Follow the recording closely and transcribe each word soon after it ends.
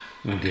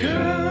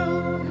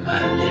Girl,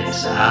 my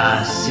lips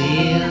are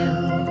sealed.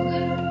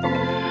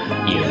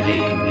 You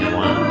make me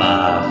want to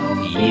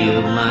barf.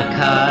 Yield my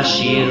car,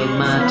 shield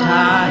my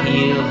tie,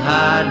 heel,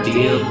 high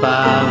deal,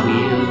 bar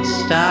wheel,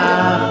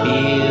 stop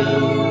you.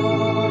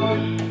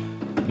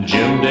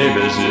 Jim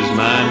Davis is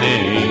my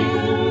name.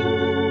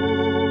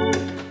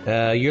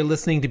 You're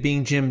listening to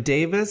Being Jim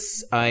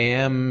Davis. I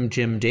am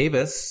Jim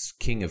Davis,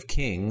 King of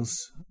Kings.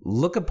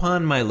 Look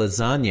upon my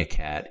lasagna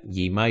cat,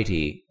 ye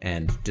mighty,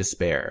 and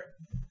despair.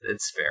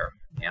 It's fair,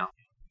 yeah.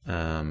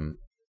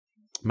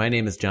 My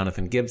name is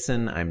Jonathan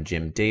Gibson. I'm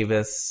Jim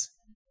Davis.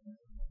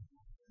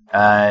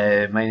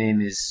 My name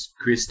is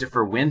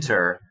Christopher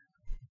Winter,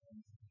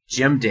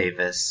 Jim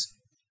Davis,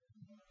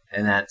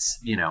 and that's,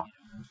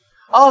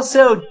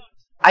 Also,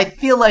 I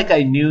feel like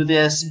I knew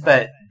this,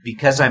 but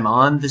because I'm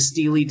on the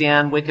Steely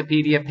Dan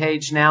Wikipedia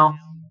page now,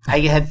 I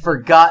had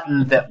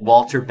forgotten that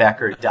Walter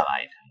Becker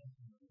died.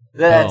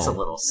 That's a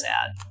little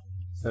sad.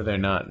 So they're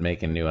not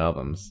making new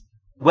albums.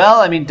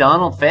 Well, I mean,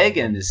 Donald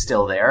Fagen is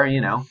still there,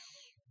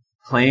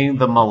 playing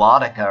the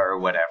melodica or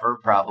whatever,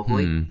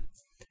 probably.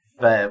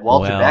 But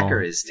Walter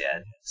Becker is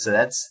dead. So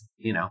that's,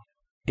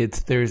 It's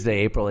Thursday,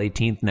 April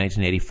 18th,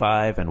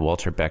 1985, and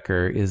Walter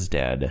Becker is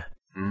dead.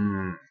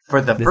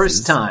 For the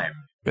first time.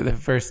 For the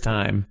first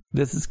time.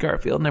 This is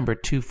Garfield number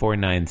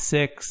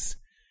 2496.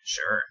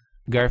 Sure.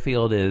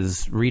 Garfield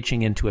is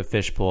reaching into a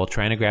fishbowl,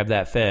 trying to grab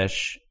that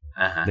fish.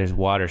 Uh-huh. There's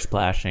water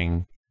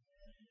splashing.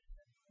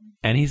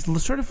 And he's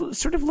sort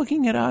of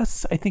looking at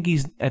us. I think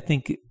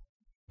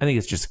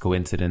it's just a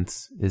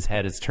coincidence. His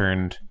head is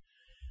turned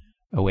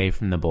away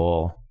from the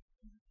bowl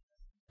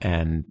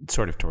and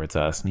sort of towards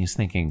us, and he's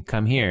thinking,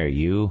 "Come here,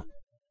 you."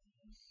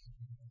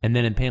 And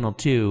then in panel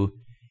 2,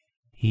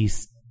 he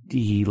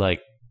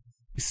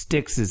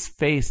sticks his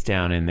face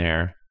down in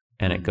there,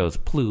 and it goes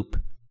ploop.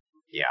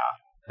 Yeah,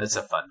 that's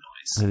a fun noise.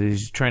 So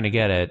he's trying to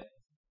get it,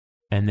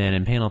 and then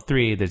in panel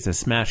 3, there's a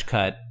smash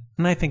cut.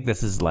 And I think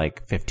this is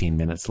like 15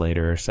 minutes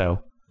later or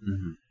so.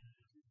 Mm-hmm.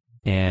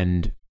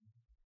 And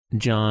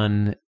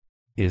John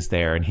is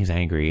there, and he's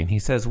angry. And he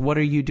says, "What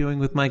are you doing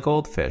with my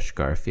goldfish,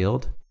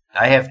 Garfield?"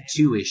 I have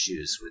 2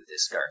 issues with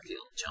this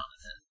Garfield,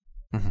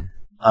 Jonathan.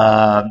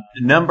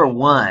 Mm-hmm. Number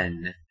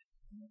 1,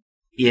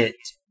 it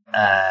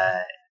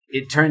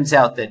turns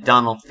out that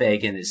Donald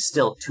Fagen is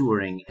still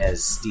touring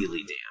as Steely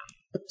Dan.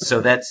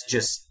 So that's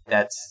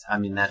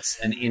an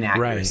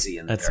inaccuracy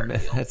in the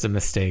Garfield. That's a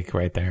mistake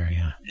right there,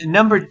 yeah.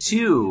 Number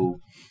 2,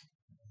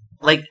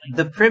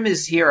 the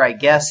premise here, I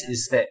guess,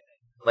 is that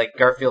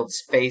Garfield's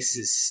face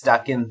is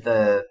stuck in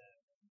the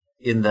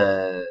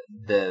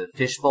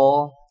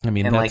fishbowl. I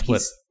mean, and that's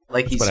what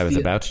I was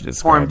about to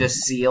describe. Formed a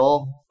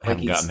seal. I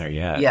haven't gotten there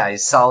yet. Yeah,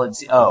 he's solid.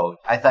 Oh,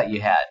 I thought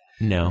you had.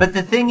 No. But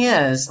the thing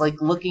is,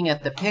 looking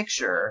at the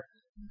picture,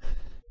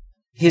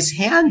 his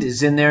hand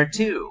is in there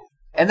too.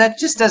 And that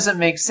just doesn't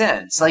make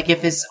sense.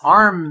 If his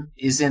arm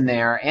is in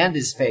there and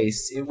his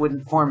face, it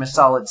wouldn't form a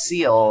solid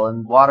seal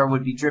and water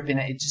would be dripping.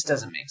 It just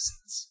doesn't make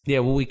sense. Yeah,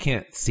 well, we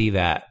can't see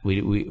that.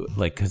 We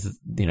because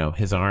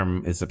his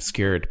arm is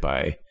obscured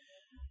by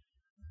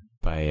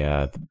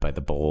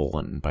the bowl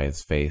and by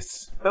his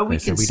face. But we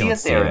can see it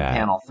there in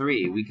panel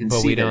 3. We can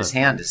see that his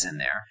hand is in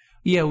there.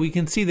 Yeah, we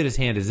can see that his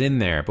hand is in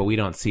there, but we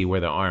don't see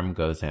where the arm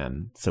goes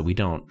in. So we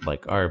don't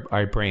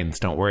our brains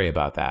don't worry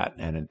about that,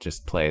 and it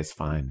just plays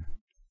fine.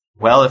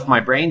 Well, if my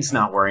brain's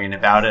not worrying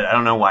about it, I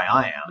don't know why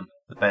I am.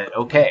 But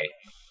okay.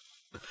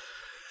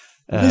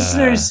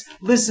 Listeners.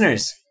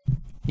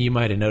 You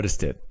might have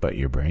noticed it, but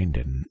your brain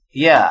didn't.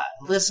 Yeah,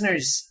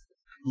 listeners,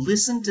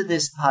 listen to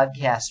this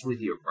podcast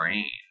with your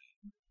brain.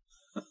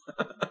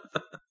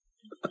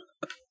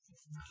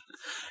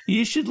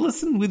 You should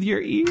listen with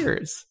your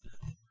ears.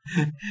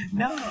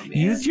 No, man.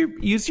 Use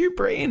your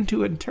brain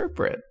to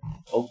interpret.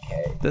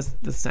 Okay.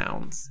 The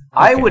sounds.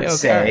 I would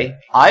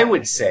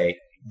say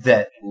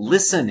that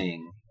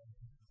listening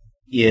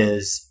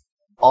is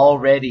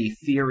already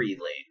theory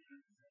laden.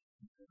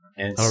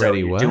 And so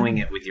you're doing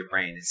it with your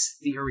brain. It's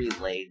theory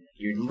laden.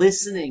 You're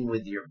listening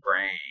with your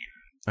brain.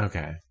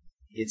 Okay.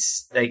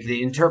 It's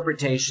the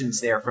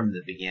interpretation's there from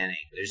the beginning.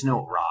 There's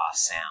no raw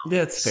sound.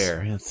 That's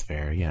fair.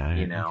 Yeah.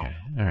 Okay.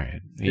 All right.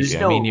 There's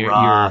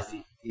raw.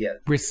 You're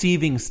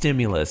receiving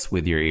stimulus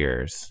with your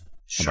ears.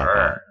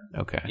 Sure.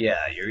 Okay.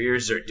 Yeah, your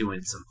ears are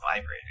doing some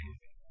vibrating.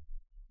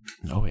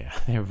 Oh yeah,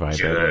 they're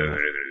vibrating.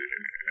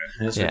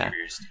 That's what your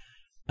ears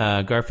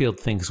do. Garfield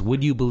thinks,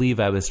 "Would you believe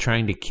I was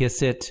trying to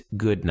kiss it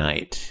good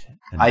night?"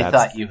 I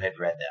thought you had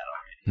read that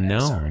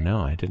already. No,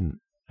 I didn't.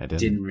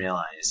 Didn't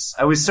realize.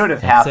 I was sort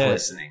of half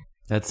listening.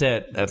 That's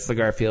it. That's the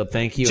Garfield.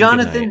 Thank you,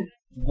 Jonathan.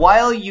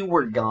 While you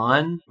were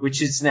gone, which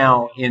is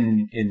now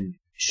in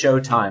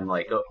Showtime,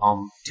 a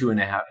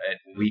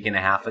week and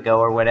a half ago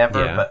or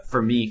whatever, but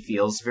for me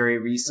feels very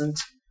recent.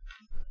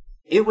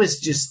 It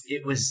was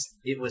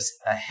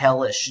a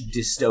hellish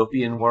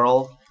dystopian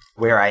world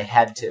where I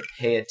had to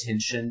pay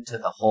attention to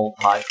the whole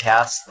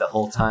podcast the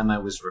whole time I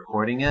was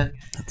recording it.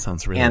 That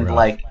sounds really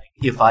rough.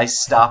 if I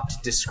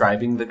stopped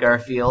describing the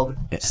Garfield,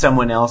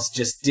 someone else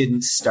just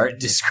didn't start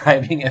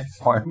describing it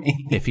for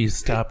me. If you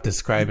stop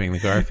describing the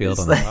Garfield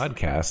on the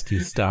podcast,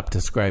 you stop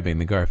describing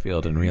the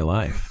Garfield in real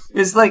life.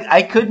 It's like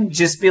I couldn't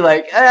just be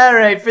like, all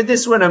right, for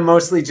this one, I'm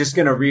mostly just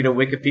going to read a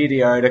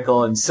Wikipedia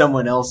article and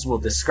someone else will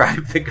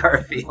describe the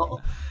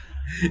Garfield.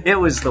 It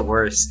was the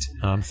worst.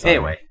 I'm sorry.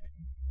 Anyway,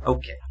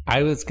 okay.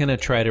 I was going to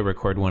try to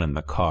record one in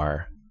the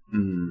car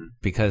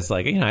because,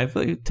 like, you know,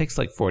 it takes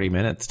like 40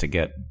 minutes to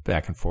get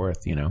back and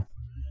forth, you know.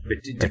 But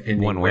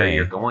depending one where way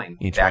you're going,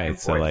 each back way. and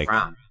So, forth like,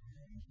 from.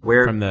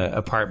 Where? From the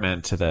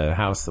apartment to the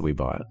house that we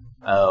bought.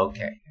 Oh,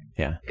 okay.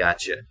 Yeah.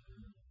 Gotcha.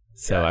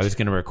 So I was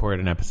going to record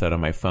an episode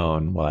on my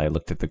phone while I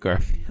looked at the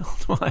Garfield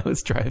while I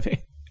was driving.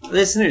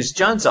 Listeners,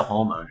 John's a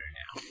homeowner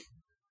now.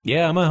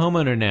 Yeah, I'm a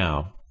homeowner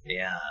now.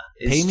 Yeah.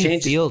 Pay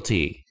me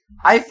fealty.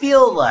 I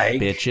feel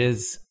like...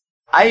 Bitches.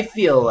 I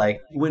feel like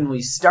when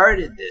we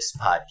started this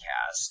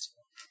podcast...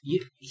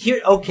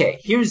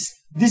 This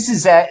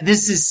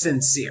is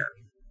sincere.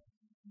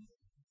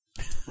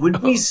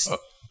 When we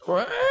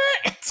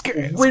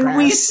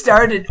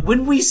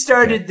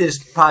started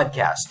this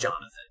podcast,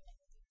 Jonathan.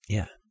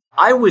 Yeah.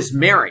 I was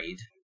married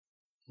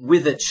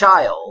with a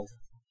child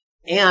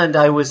and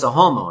I was a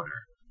homeowner.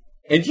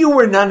 And you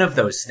were none of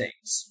those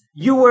things.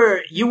 You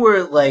were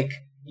like,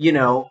 you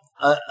know,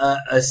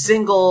 a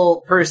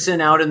single person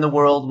out in the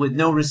world with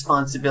no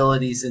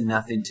responsibilities and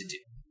nothing to do.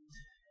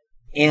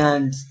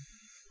 And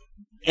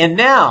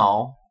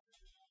now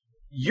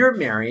you're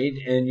married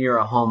and you're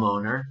a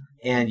homeowner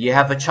and you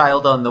have a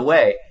child on the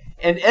way.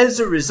 And as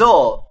a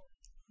result,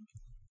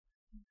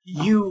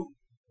 you,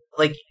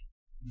 like,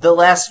 the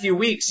last few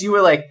weeks, you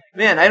were like,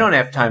 man, I don't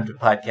have time to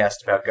podcast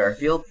about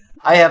Garfield.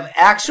 I have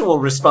actual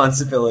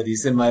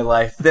responsibilities in my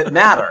life that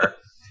matter.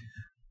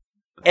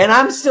 And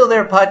I'm still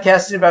there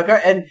podcasting about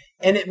Garfield.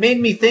 And it made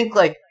me think,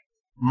 like,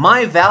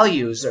 my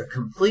values are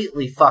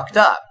completely fucked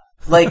up.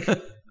 Like,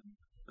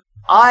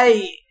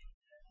 I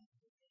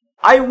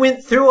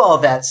went through all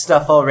that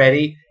stuff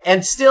already,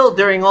 and still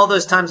during all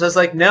those times I was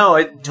like, no,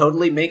 it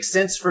totally makes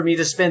sense for me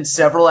to spend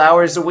several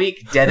hours a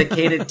week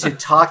dedicated to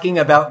talking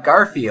about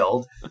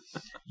Garfield.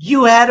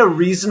 You had a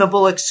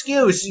reasonable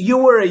excuse. You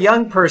were a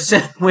young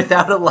person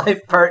without a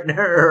life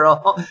partner or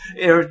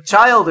a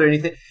child or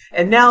anything.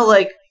 And now,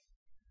 like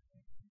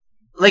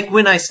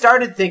when I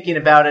started thinking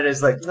about it,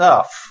 it's like,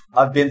 oh,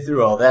 I've been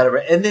through all that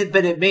already.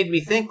 But it made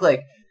me think,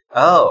 like,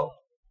 oh,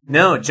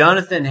 no,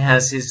 Jonathan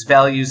has his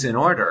values in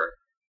order.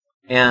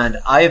 And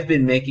I have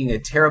been making a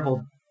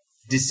terrible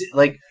decision.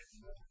 Like,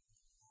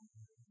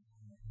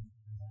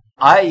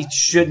 I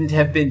shouldn't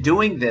have been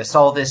doing this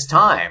all this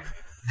time.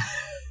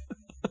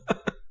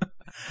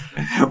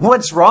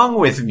 What's wrong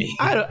with me?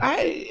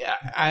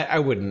 I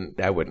wouldn't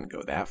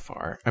go that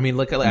far. I mean,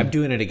 look, I'm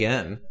doing it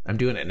again. I'm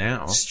doing it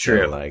now. It's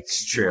true. So, like,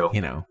 it's true.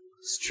 You know,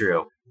 it's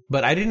true.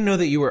 But I didn't know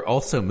that you were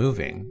also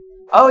moving.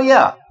 Oh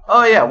yeah.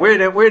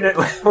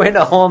 We're in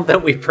a home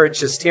that we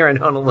purchased here in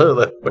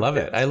Honolulu. Love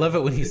it. I love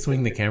it when you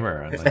swing the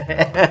camera around like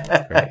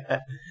that. Great.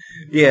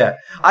 Yeah,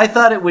 I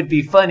thought it would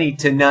be funny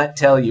to not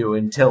tell you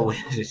until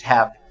it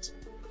happened.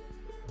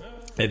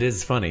 It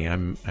is funny.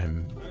 I'm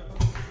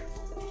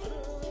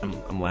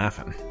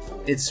laughing.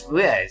 It's fun.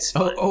 It's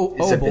oh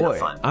a boy! bit of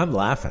fun. I'm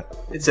laughing.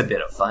 It's a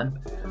bit of fun.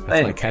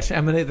 That's my catch.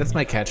 That's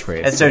my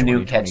catchphrase. That's our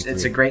new catch.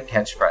 It's a great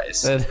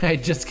catchphrase. I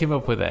just came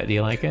up with that. Do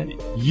you like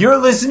it? You're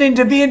listening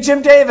to me and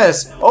Jim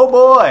Davis. Oh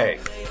boy,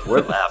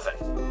 we're laughing.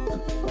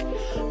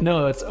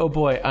 No, it's oh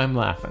boy, I'm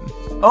laughing.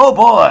 Oh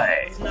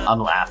boy, I'm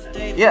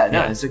laughing. Yeah,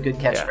 no, it's a good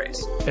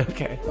catchphrase. Yeah.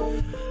 Okay.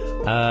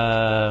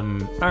 All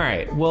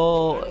right.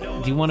 Well,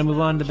 do you want to move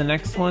on to the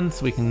next one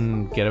so we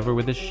can get over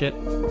with this shit?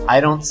 I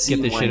don't see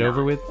get this shit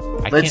over with.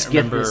 Let's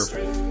can't remember. This,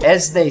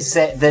 as they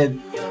say, the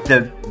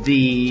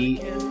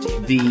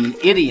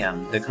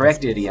idiom, the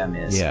correct idiom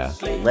is,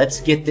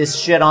 let's get this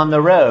shit on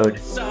the road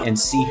and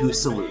see who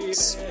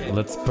salutes.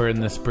 Let's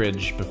burn this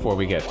bridge before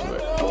we get to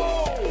it.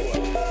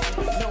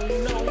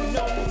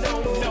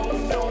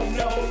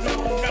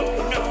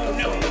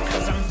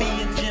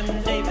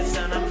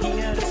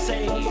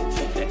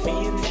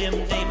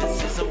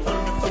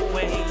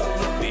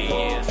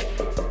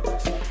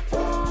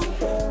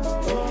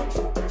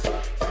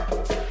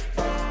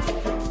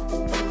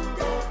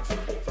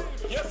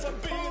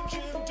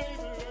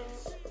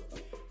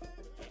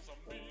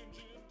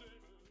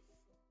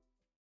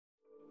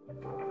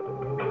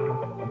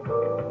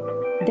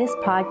 This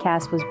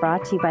podcast was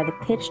brought to you by the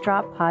Pitch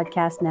Drop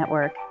Podcast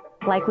Network.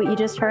 Like what you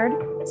just heard?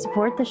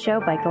 Support the show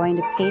by going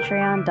to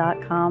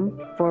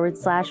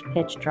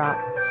patreon.com/pitchdrop.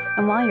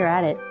 And while you're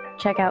at it,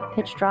 check out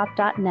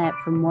pitchdrop.net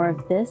for more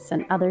of this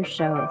and other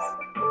shows.